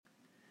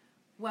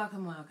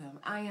Welcome, welcome.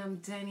 I am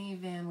Denny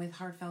Van with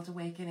Heartfelt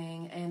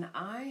Awakening, and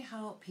I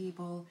help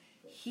people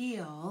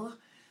heal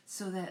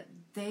so that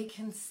they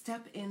can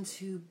step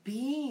into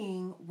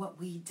being what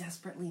we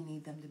desperately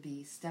need them to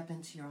be. Step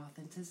into your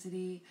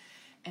authenticity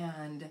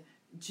and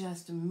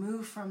just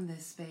move from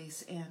this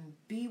space and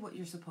be what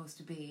you're supposed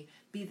to be.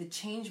 Be the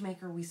change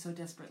maker we so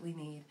desperately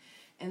need.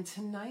 And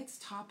tonight's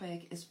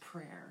topic is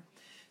prayer.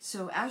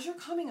 So as you're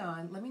coming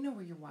on, let me know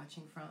where you're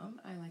watching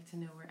from. I like to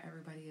know where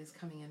everybody is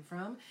coming in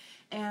from.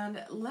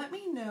 And let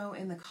me know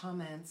in the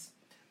comments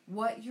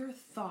what your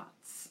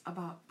thoughts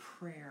about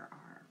prayer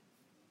are.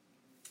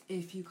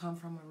 If you come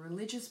from a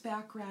religious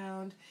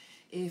background,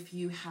 if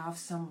you have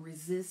some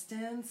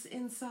resistance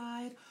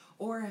inside,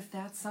 or if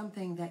that's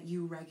something that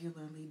you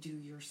regularly do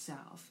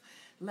yourself.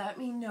 Let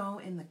me know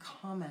in the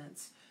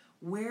comments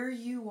where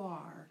you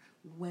are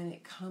when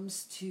it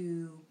comes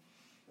to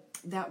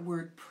that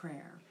word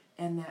prayer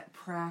and that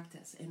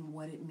practice and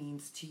what it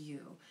means to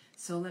you.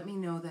 So let me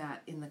know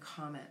that in the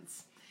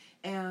comments.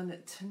 And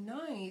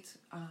tonight,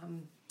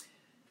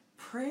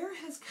 prayer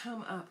has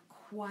come up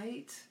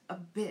quite a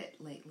bit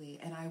lately,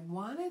 and I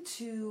wanted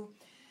to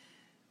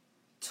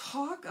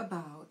talk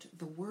about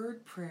the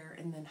word prayer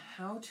and then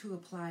how to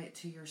apply it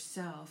to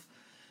yourself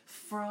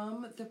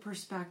from the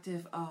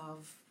perspective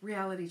of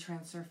reality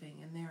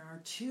transurfing. And there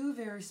are two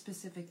very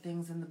specific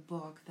things in the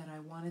book that I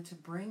wanted to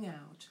bring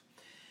out.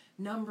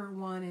 Number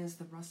one is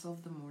the rustle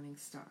of the morning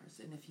stars.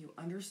 And if you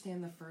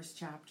understand the first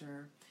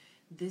chapter,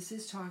 this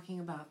is talking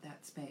about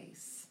that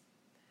space,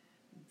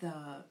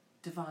 the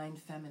divine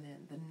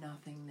feminine, the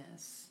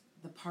nothingness,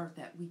 the part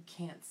that we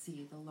can't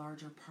see, the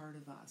larger part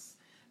of us,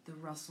 the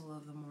rustle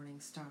of the morning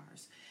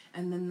stars.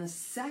 And then the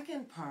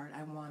second part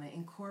I want to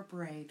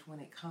incorporate when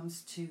it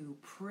comes to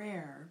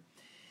prayer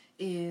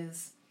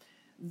is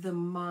the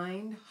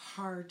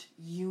mind-heart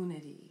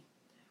unity.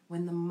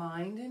 When the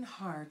mind and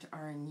heart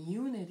are in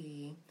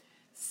unity,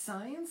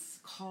 science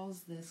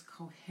calls this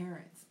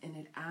coherence, and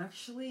it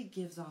actually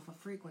gives off a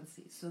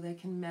frequency. So they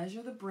can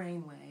measure the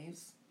brain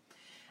waves,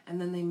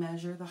 and then they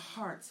measure the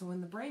heart. So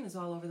when the brain is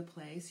all over the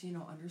place,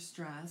 under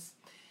stress,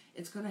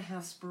 it's going to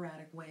have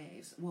sporadic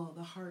waves. Well,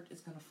 the heart is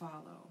going to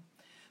follow.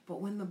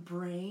 But when the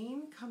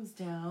brain comes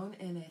down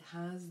and it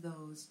has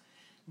those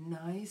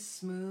nice,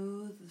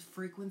 smooth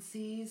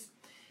frequencies,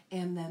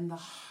 and then the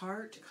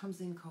heart comes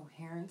in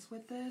coherence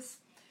with this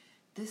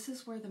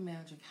is where the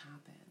magic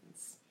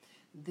happens.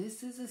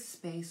 This is a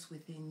space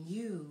within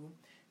you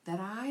that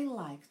I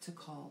like to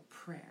call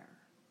prayer.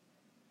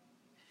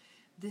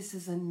 This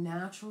is a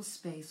natural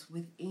space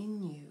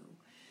within you.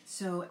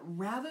 So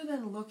rather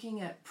than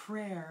looking at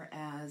prayer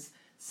as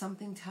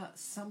something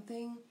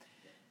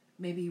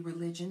maybe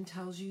religion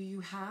tells you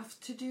have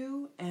to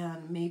do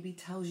and maybe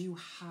tells you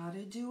how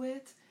to do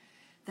it,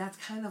 that's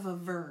kind of a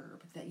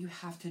verb that you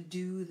have to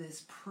do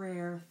this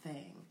prayer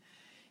thing.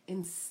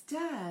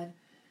 Instead,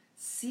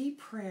 see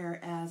prayer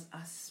as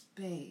a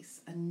space,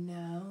 a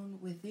noun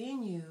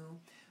within you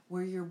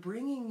where you're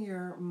bringing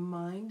your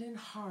mind and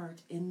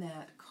heart in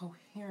that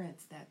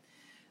coherence, that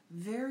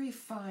very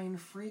fine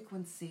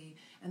frequency,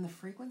 and the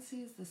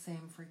frequency is the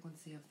same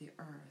frequency of the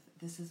earth.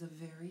 This is a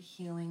very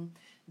healing,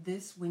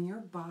 when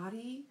your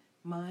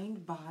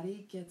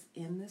mind-body gets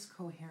in this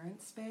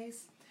coherent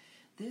space,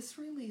 this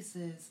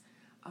releases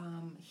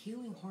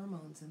healing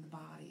hormones in the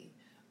body,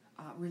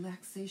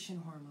 relaxation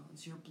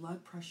hormones, your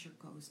blood pressure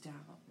goes down,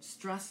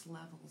 stress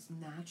levels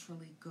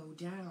naturally go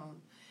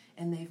down,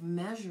 and they've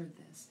measured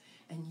this.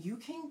 And you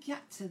can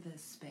get to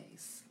this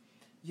space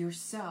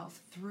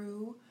yourself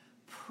through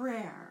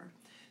prayer.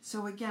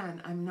 So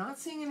again, I'm not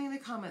seeing any of the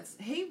comments.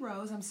 Hey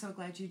Rose, I'm so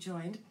glad you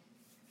joined.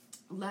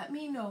 Let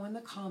me know in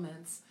the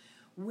comments,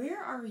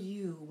 where are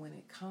you when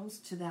it comes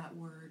to that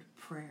word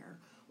prayer?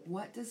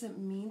 What does it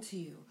mean to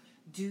you?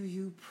 Do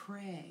you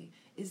pray?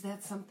 Is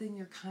that something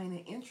you're kind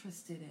of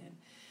interested in?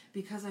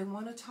 Because I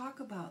want to talk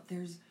about,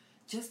 there's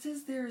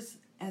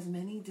as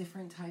many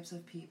different types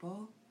of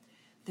people,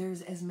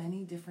 there's as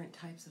many different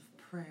types of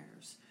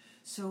prayers.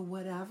 So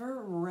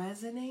whatever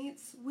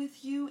resonates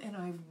with you, and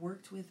I've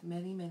worked with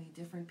many, many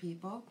different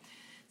people.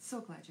 So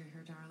glad you're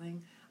here,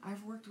 darling.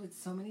 I've worked with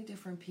so many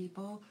different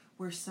people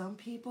where some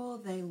people,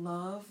 they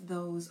love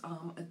those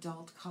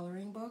adult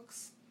coloring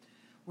books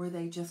where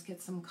they just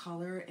get some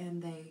color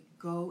and they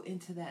go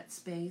into that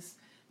space.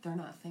 They're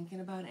not thinking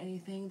about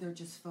anything. They're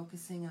just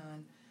focusing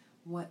on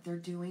what they're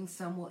doing.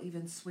 Some will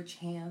even switch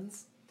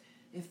hands.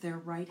 If they're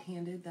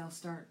right-handed, they'll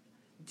start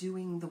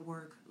doing the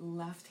work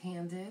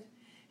left-handed.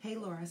 Hey,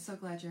 Laura, so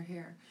glad you're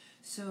here.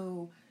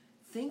 So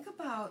think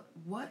about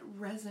what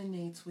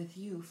resonates with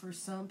you. For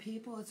some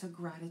people, it's a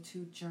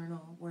gratitude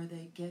journal where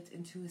they get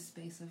into a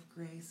space of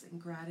grace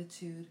and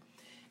gratitude,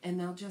 and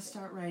they'll just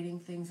start writing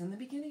things. In the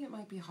beginning, it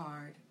might be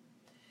hard,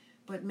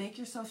 but make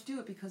yourself do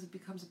it because it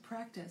becomes a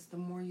practice. The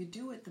more you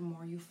do it, the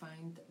more you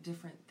find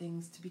different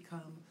things to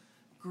become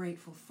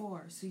grateful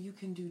for. So you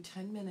can do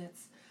 10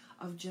 minutes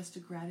of just a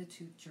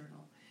gratitude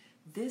journal.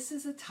 This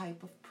is a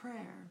type of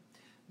prayer.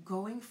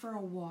 Going for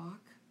a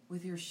walk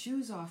with your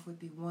shoes off would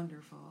be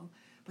wonderful,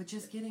 but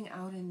just getting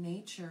out in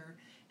nature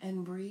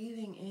and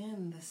breathing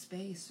in the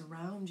space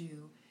around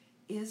you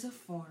is a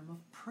form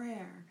of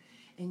prayer.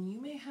 And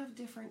you may have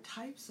different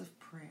types of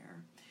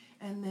prayer.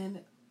 And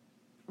then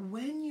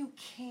when you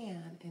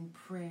can in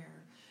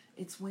prayer,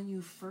 it's when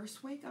you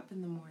first wake up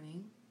in the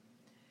morning,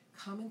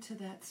 come into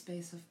that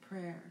space of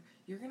prayer.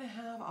 You're going to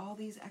have all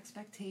these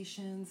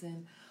expectations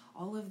and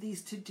all of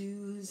these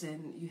to-dos,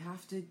 and you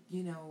have to,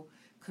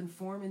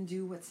 conform and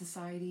do what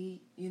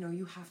society,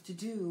 you have to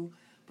do.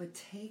 But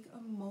take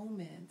a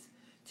moment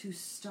to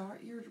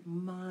start your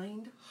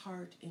mind,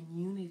 heart, and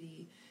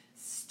unity.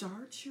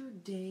 Start your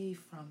day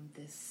from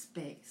this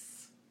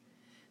space.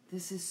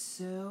 This is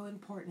so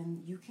important,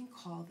 and you can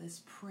call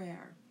this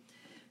prayer.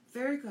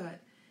 Very good.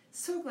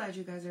 So glad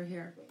you guys are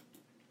here.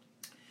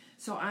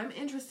 So I'm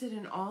interested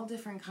in all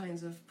different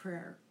kinds of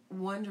prayer.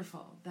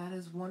 Wonderful. That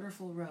is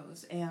wonderful,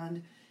 Rose.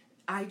 And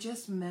I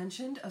just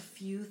mentioned a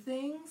few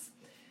things.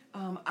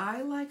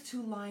 I like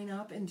to line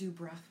up and do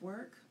breath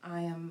work.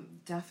 I am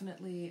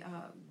definitely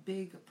a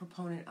big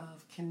proponent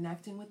of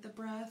connecting with the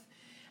breath.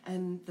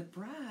 And the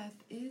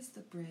breath is the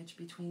bridge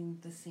between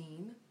the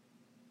seen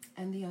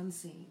and the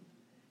unseen.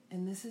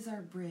 And this is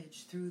our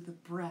bridge through the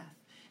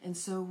breath. And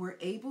so we're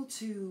able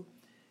to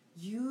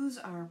use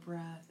our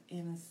breath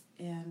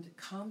and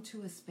come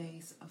to a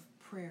space of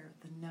prayer,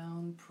 the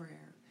noun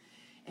prayer.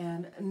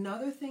 And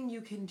another thing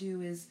you can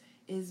do is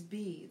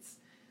beads,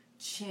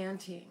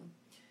 chanting.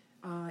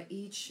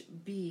 Each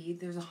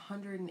bead, there's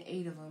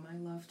 108 of them. I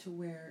love to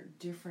wear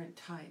different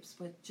types,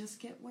 but just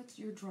get what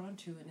you're drawn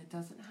to, and it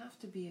doesn't have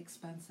to be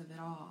expensive at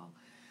all.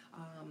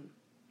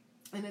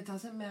 And it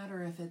doesn't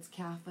matter if it's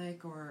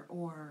Catholic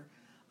or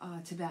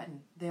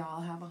Tibetan. They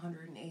all have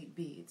 108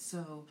 beads.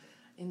 So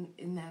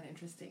in that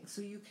interesting.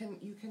 So you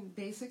can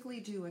basically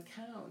do a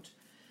count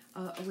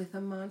with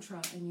a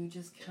mantra, and you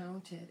just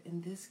count it.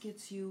 And this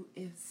gets you,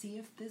 see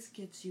if this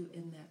gets you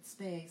in that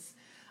space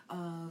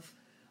of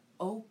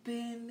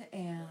open,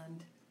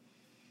 and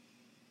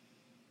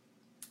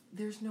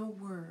there's no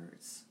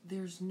words.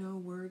 There's no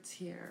words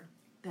here.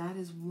 That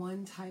is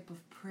one type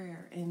of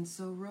prayer. And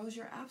so, Rose,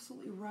 you're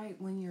absolutely right.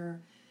 When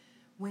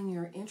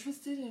you're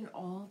interested in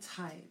all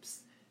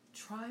types,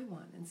 try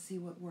one and see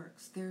what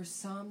works. There's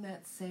some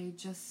that say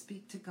just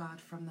speak to God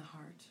from the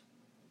heart.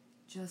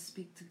 Just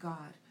speak to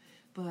God.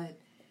 But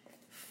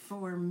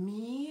for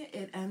me,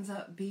 it ends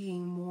up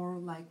being more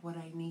like what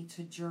I need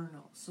to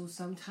journal. So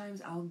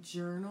sometimes I'll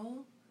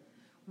journal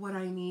what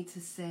I need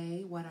to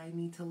say, what I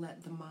need to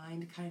let the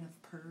mind kind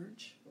of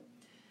purge.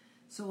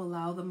 So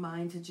allow the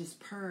mind to just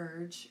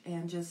purge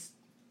and just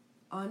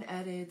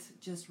unedit,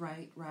 just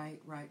write.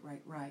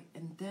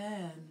 And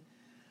then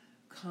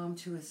come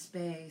to a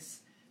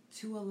space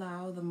to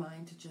allow the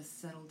mind to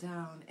just settle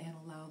down and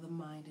allow the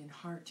mind and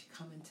heart to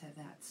come into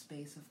that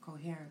space of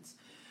coherence.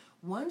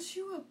 Once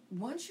you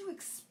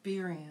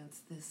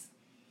experience this,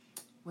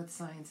 what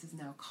science is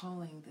now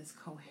calling this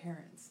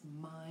coherence,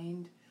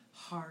 mind,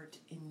 heart,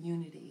 and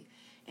unity.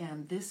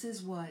 And this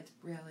is what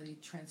Reality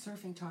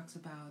Transurfing talks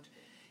about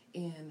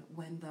in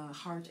when the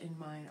heart and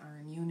mind are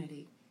in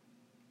unity.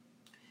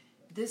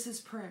 This is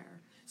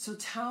prayer. So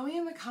tell me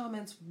in the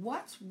comments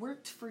what's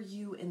worked for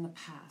you in the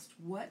past.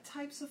 What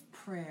types of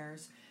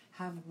prayers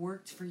have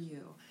worked for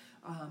you?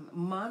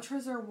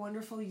 Mantras are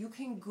wonderful. You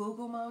can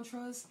Google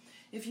mantras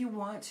if you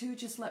want to.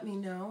 Just let me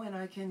know, and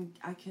I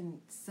can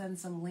send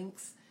some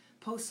links,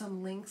 post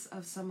some links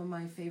of some of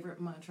my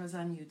favorite mantras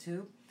on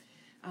YouTube.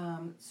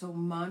 So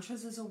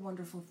mantras is a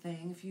wonderful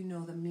thing. If you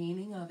know the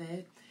meaning of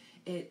it,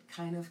 it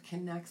kind of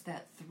connects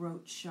that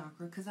throat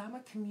chakra, because I'm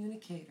a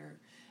communicator,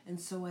 and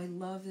so I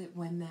love it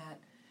when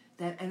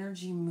that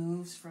energy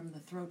moves from the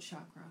throat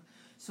chakra.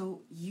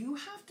 So you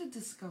have to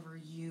discover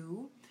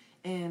you,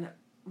 and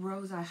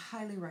Rose, I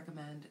highly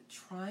recommend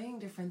trying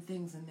different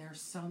things, and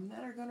there's some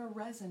that are going to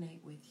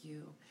resonate with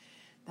you.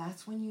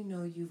 That's when you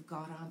know you've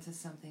got onto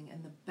something.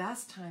 And the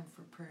best time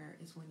for prayer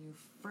is when you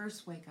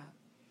first wake up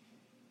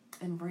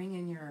and bring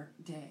in your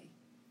day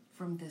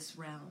from this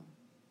realm.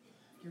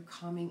 You're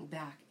coming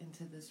back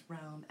into this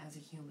realm as a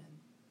human.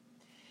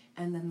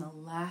 And then the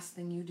last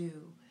thing you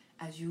do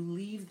as you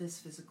leave this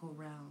physical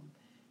realm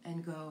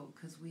and go,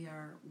 because we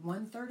are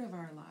 1/3 of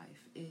our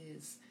life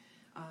is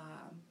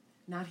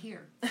not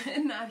here,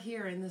 not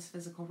here in this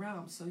physical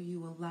realm. So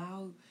you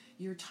allow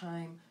your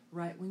time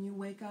right when you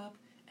wake up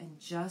and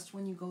just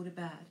when you go to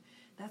bed.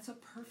 That's a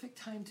perfect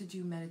time to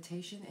do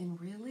meditation.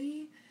 And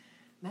really,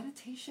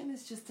 meditation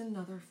is just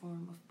another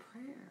form of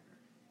prayer.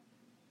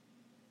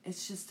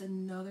 It's just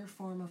another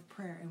form of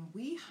prayer. And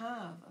we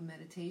have a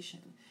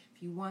meditation.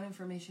 If you want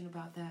information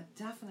about that,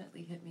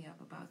 definitely hit me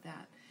up about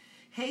that.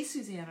 Hey,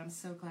 Suzanne, I'm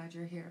so glad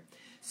you're here.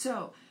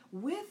 So,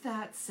 with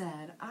that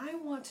said, I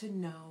want to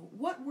know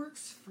what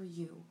works for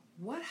you.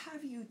 What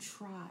have you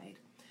tried?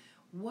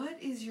 What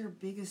is your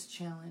biggest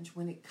challenge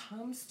when it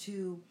comes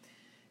to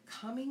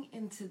coming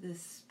into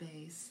this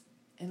space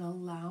and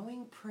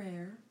allowing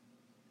prayer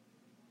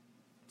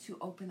to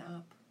open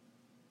up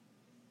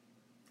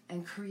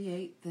and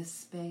create this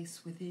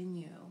space within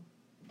you,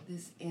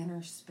 this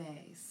inner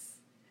space?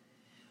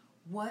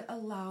 What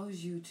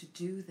allows you to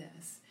do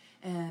this?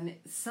 And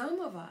some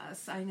of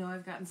us, I know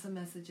I've gotten some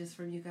messages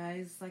from you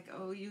guys like,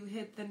 oh, you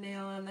hit the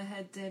nail on the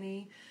head,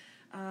 Denny.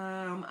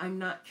 I'm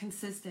not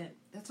consistent.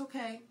 That's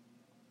okay.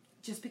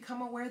 Just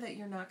become aware that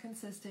you're not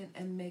consistent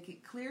and make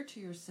it clear to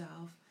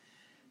yourself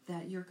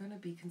that you're going to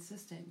be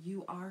consistent.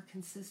 You are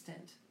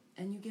consistent,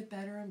 and you get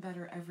better and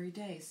better every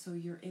day. So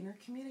your inner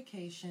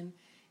communication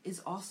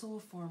is also a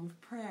form of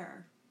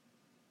prayer.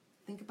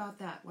 Think about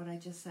that, what I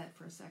just said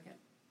for a second.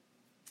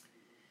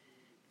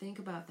 Think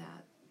about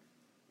that.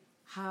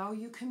 How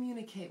you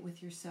communicate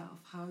with yourself,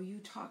 how you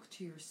talk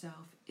to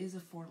yourself is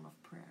a form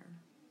of prayer.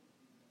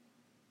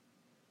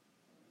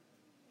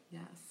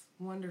 Yes,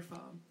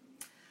 wonderful.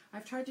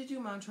 I've tried to do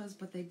mantras,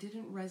 but they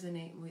didn't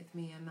resonate with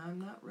me, and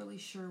I'm not really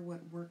sure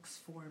what works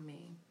for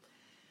me.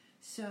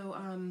 So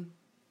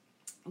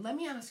let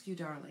me ask you,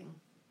 darling,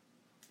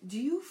 do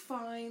you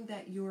find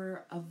that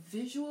you're a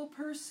visual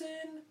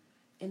person,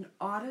 an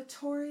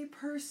auditory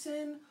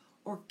person,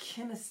 or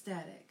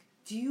kinesthetic?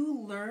 Do you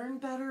learn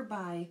better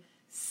by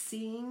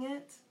seeing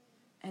it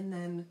and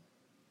then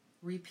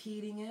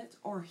repeating it,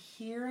 or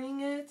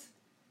hearing it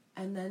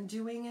and then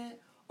doing it,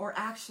 or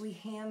actually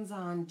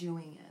hands-on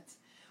doing it?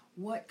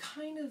 What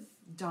kind of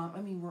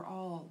we're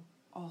all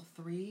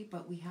three,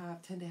 but we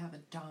tend to have a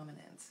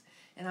dominance.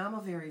 And I'm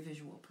a very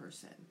visual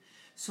person.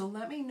 So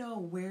let me know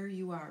where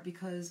you are,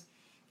 because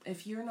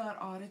if you're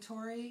not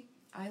auditory,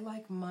 I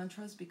like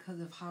mantras because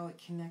of how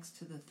it connects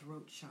to the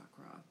throat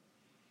chakra.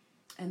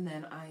 And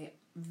then I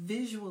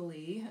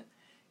visually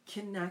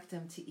connect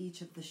them to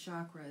each of the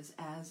chakras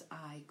as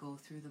I go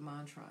through the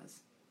mantras.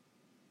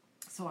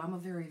 So I'm a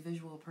very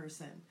visual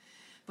person.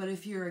 But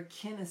if you're a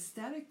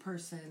kinesthetic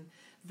person,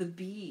 the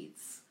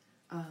beads,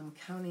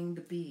 counting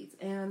the beads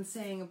and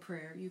saying a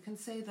prayer. You can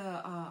say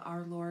the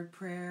Our Lord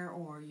prayer,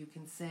 or you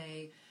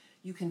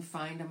can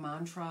find a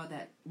mantra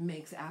that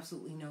makes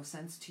absolutely no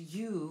sense to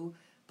you,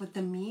 but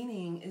the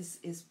meaning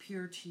is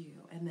pure to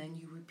you. And then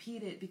you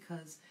repeat it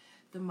because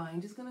the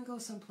mind is going to go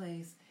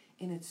someplace,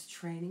 and it's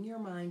training your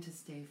mind to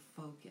stay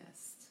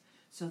focused.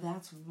 So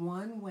that's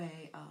one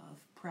way of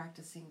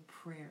practicing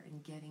prayer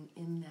and getting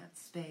in that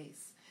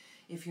space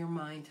if your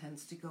mind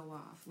tends to go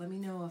off. Let me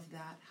know if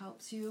that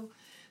helps you,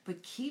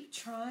 but keep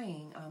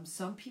trying.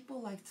 Some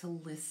people like to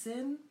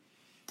listen.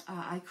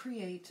 I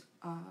create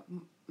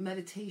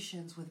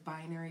meditations with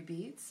binary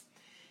beads,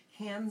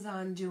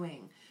 hands-on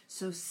doing.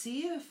 So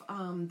see if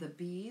the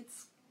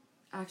beads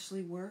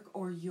actually work,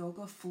 or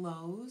yoga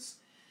flows.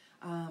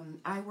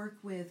 I work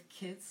with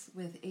kids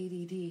with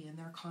ADD, and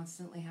they're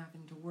constantly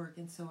having to work,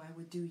 and so I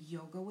would do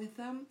yoga with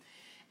them.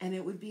 And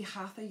it would be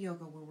hatha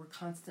yoga, where we're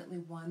constantly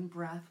one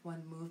breath,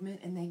 one movement,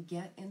 and they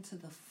get into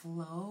the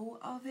flow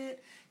of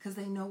it because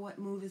they know what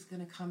move is going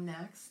to come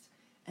next,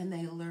 and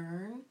they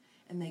learn,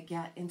 and they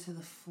get into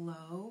the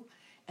flow,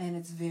 and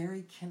it's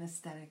very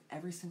kinesthetic.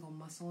 Every single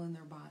muscle in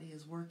their body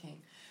is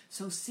working.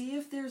 So see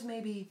if there's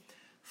maybe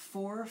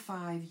 4 or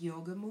 5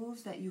 yoga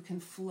moves that you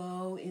can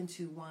flow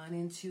into one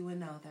into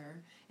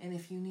another, and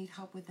if you need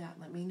help with that,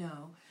 let me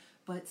know.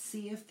 But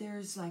see if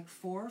there's like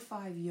 4 or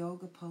 5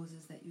 yoga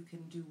poses that you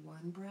can do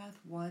one breath,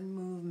 one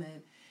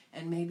movement,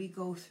 and maybe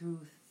go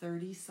through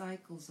 30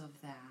 cycles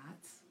of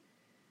that.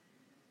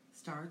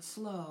 Start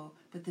slow,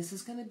 but this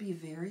is going to be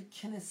very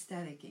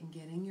kinesthetic in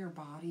getting your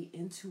body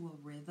into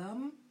a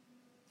rhythm.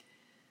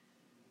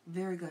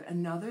 Very good.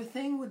 Another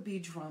thing would be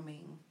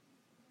drumming.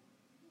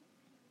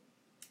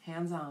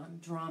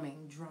 Hands-on,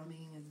 drumming.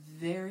 Drumming is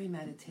very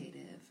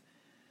meditative,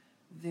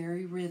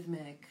 very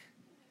rhythmic,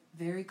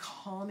 very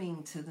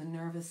calming to the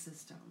nervous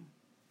system.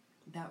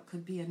 That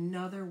could be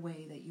another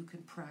way that you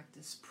can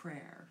practice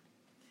prayer.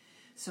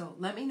 So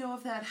let me know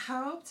if that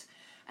helped.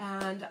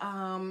 And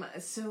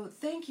so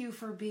thank you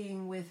for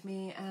being with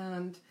me.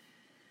 And,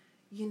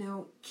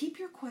 keep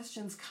your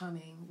questions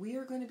coming. We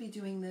are going to be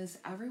doing this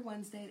every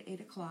Wednesday at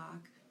 8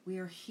 o'clock. We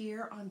are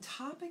here on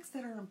topics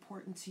that are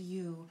important to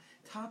you,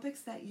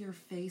 topics that you're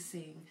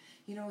facing.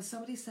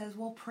 Somebody says,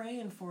 well,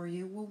 praying for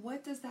you. Well,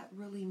 what does that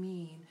really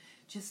mean?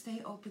 Just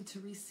stay open to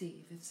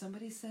receive. If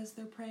somebody says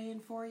they're praying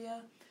for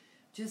you,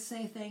 just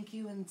say thank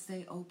you and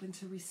stay open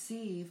to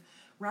receive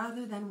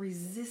rather than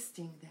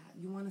resisting that.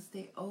 You want to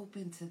stay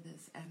open to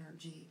this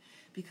energy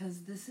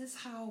because this is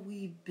how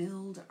we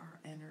build our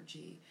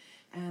energy.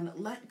 And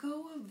let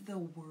go of the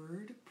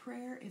word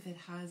prayer if it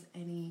has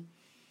any.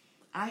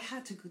 I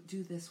had to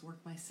do this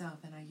work myself,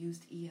 and I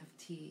used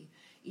EFT.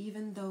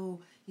 Even though,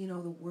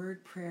 the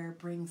word prayer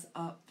brings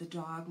up the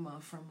dogma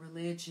from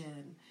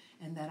religion,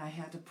 and that I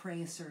had to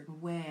pray a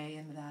certain way,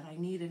 and that I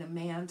needed a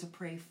man to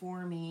pray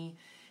for me,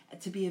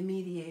 to be a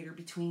mediator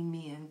between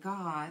me and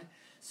God.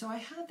 So I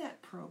had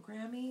that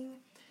programming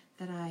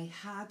that I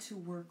had to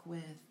work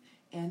with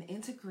and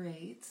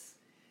integrate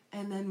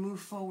and then move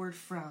forward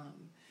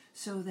from,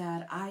 so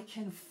that I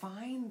can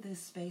find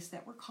this space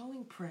that we're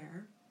calling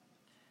prayer.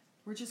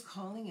 We're just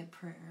calling it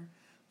prayer,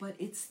 but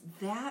it's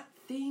that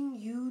thing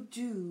you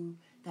do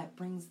that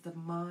brings the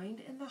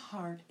mind and the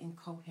heart in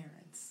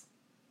coherence.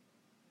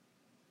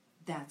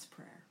 That's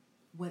prayer.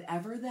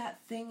 Whatever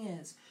that thing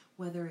is,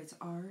 whether it's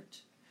art,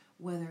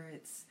 whether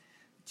it's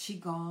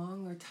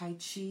Qigong or Tai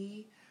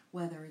Chi,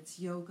 whether it's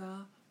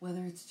yoga,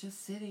 whether it's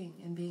just sitting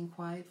and being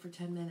quiet for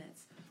 10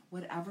 minutes.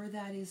 Whatever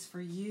that is for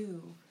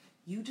you,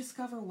 you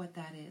discover what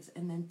that is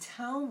and then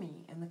tell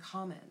me in the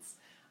comments.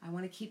 I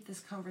want to keep this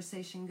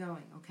conversation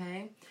going,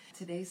 okay?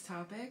 Today's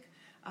topic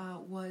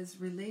was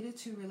related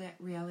to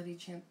reality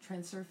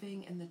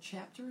transurfing and the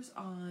chapters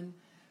on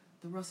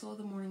the Rustle of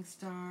the Morning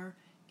Star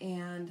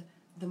and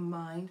the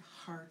mind,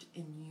 heart,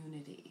 and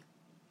unity.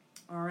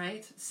 All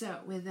right, so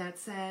with that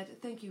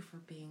said, thank you for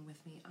being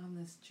with me on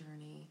this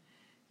journey.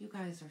 You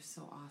guys are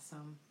so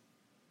awesome.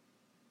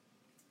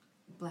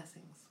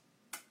 Blessings.